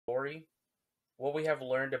story, what we have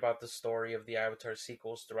learned about the story of the Avatar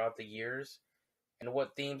sequels throughout the years, and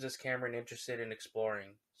what themes is Cameron interested in exploring.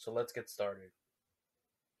 So let's get started.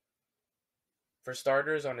 For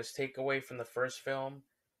starters, on his takeaway from the first film,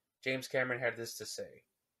 James Cameron had this to say.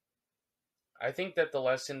 I think that the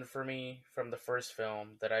lesson for me from the first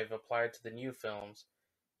film that I've applied to the new films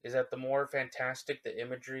is that the more fantastic the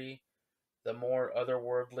imagery, the more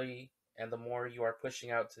otherworldly, and the more you are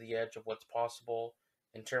pushing out to the edge of what's possible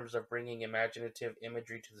in terms of bringing imaginative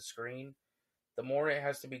imagery to the screen, the more it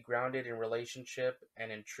has to be grounded in relationship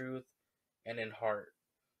and in truth and in heart.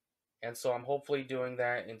 And so I'm hopefully doing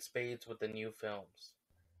that in spades with the new films.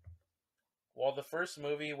 While the first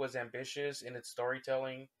movie was ambitious in its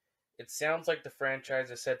storytelling, it sounds like the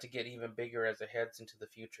franchise is set to get even bigger as it heads into the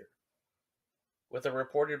future. With a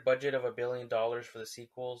reported budget of $1 billion for the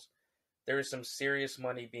sequels, there is some serious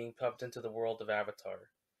money being pumped into the world of Avatar.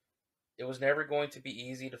 It was never going to be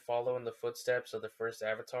easy to follow in the footsteps of the first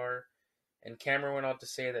Avatar, and Cameron went on to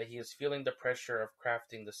say that he is feeling the pressure of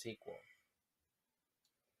crafting the sequel.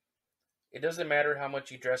 It doesn't matter how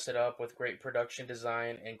much you dress it up with great production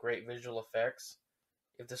design and great visual effects.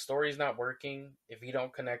 If the story's not working, if you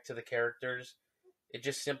don't connect to the characters, it's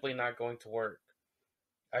just simply not going to work.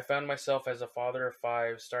 I found myself as a father of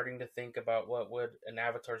five starting to think about what would an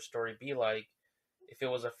Avatar story be like if it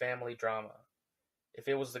was a family drama, if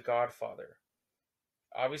it was The Godfather.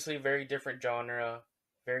 Obviously, very different genre,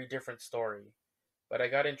 very different story, but I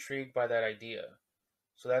got intrigued by that idea.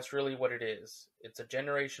 So that's really what it is. It's a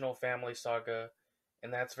generational family saga,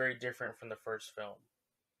 and that's very different from the first film.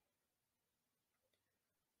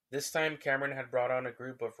 This time, Cameron had brought on a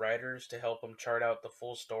group of writers to help him chart out the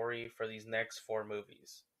full story for these next four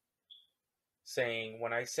movies. Saying,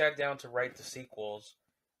 when I sat down to write the sequels,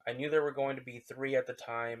 I knew there were going to be three at the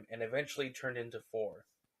time and eventually turned into four.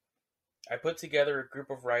 I put together a group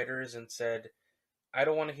of writers and said, I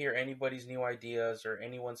don't want to hear anybody's new ideas or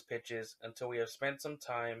anyone's pitches until we have spent some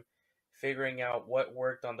time figuring out what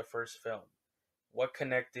worked on the first film, what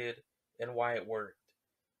connected, and why it worked.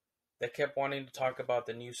 They kept wanting to talk about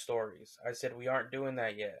the new stories. I said, we aren't doing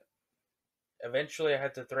that yet. Eventually, I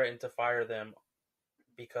had to threaten to fire them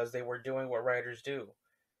because they were doing what writers do,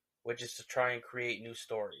 which is to try and create new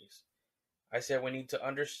stories. I said, we need to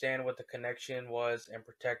understand what the connection was and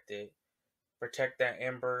protect it, protect that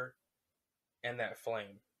ember and that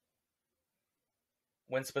flame.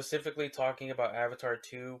 When specifically talking about Avatar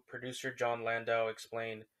 2, producer John Landau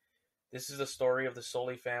explained, this is the story of the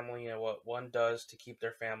Sully family and what one does to keep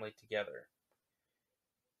their family together.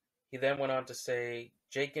 He then went on to say,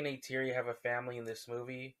 Jake and Neytiri have a family in this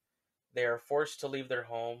movie. They are forced to leave their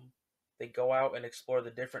home. They go out and explore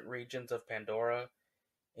the different regions of Pandora,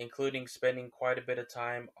 including spending quite a bit of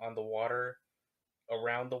time on the water,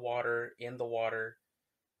 around the water, in the water.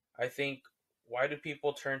 I think, why do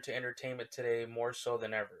people turn to entertainment today more so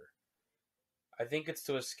than ever? I think it's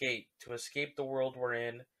to escape the world we're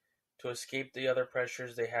in, to escape the other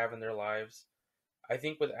pressures they have in their lives. I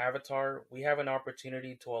think with Avatar, we have an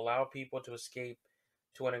opportunity to allow people to escape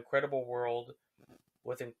to an incredible world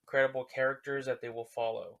with incredible characters that they will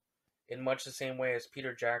follow, in much the same way as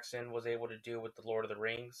Peter Jackson was able to do with The Lord of the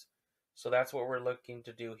Rings. So that's what we're looking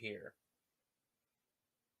to do here.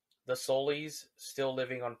 The Sullys, still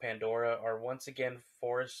living on Pandora, are once again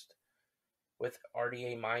forced with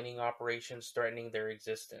RDA mining operations threatening their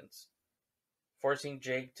existence, forcing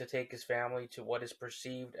Jake to take his family to what is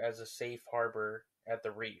perceived as a safe harbor at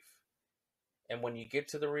the reef. And when you get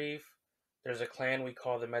to the reef, there's a clan we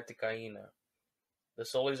call the Metkayina. The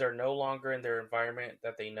Sullys are no longer in their environment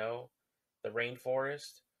that they know, the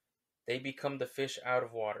rainforest. They become the fish out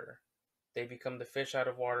of water. They become the fish out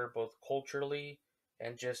of water both culturally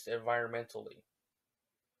and just environmentally.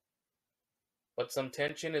 But some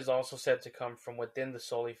tension is also said to come from within the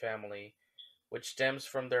Sully family, which stems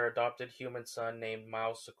from their adopted human son named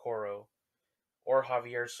Miles Socorro, or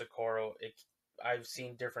Javier Socorro. I've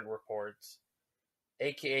seen different reports,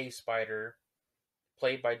 aka Spider,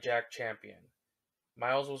 played by Jack Champion.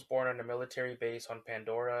 Miles was born on a military base on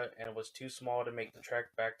Pandora and was too small to make the trek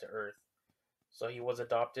back to Earth, so he was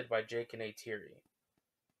adopted by Jake and Neytiri.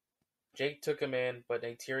 Jake took him in, but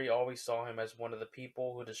Neytiri always saw him as one of the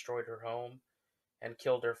people who destroyed her home and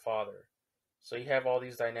killed her father, so you have all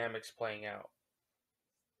these dynamics playing out.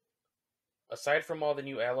 Aside from all the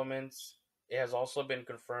new elements, it has also been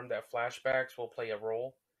confirmed that flashbacks will play a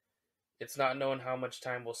role. It's not known how much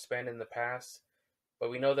time we'll spend in the past,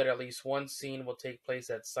 but we know that at least one scene will take place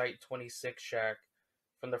at Site 26 Shack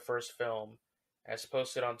from the first film, as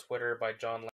posted on Twitter by John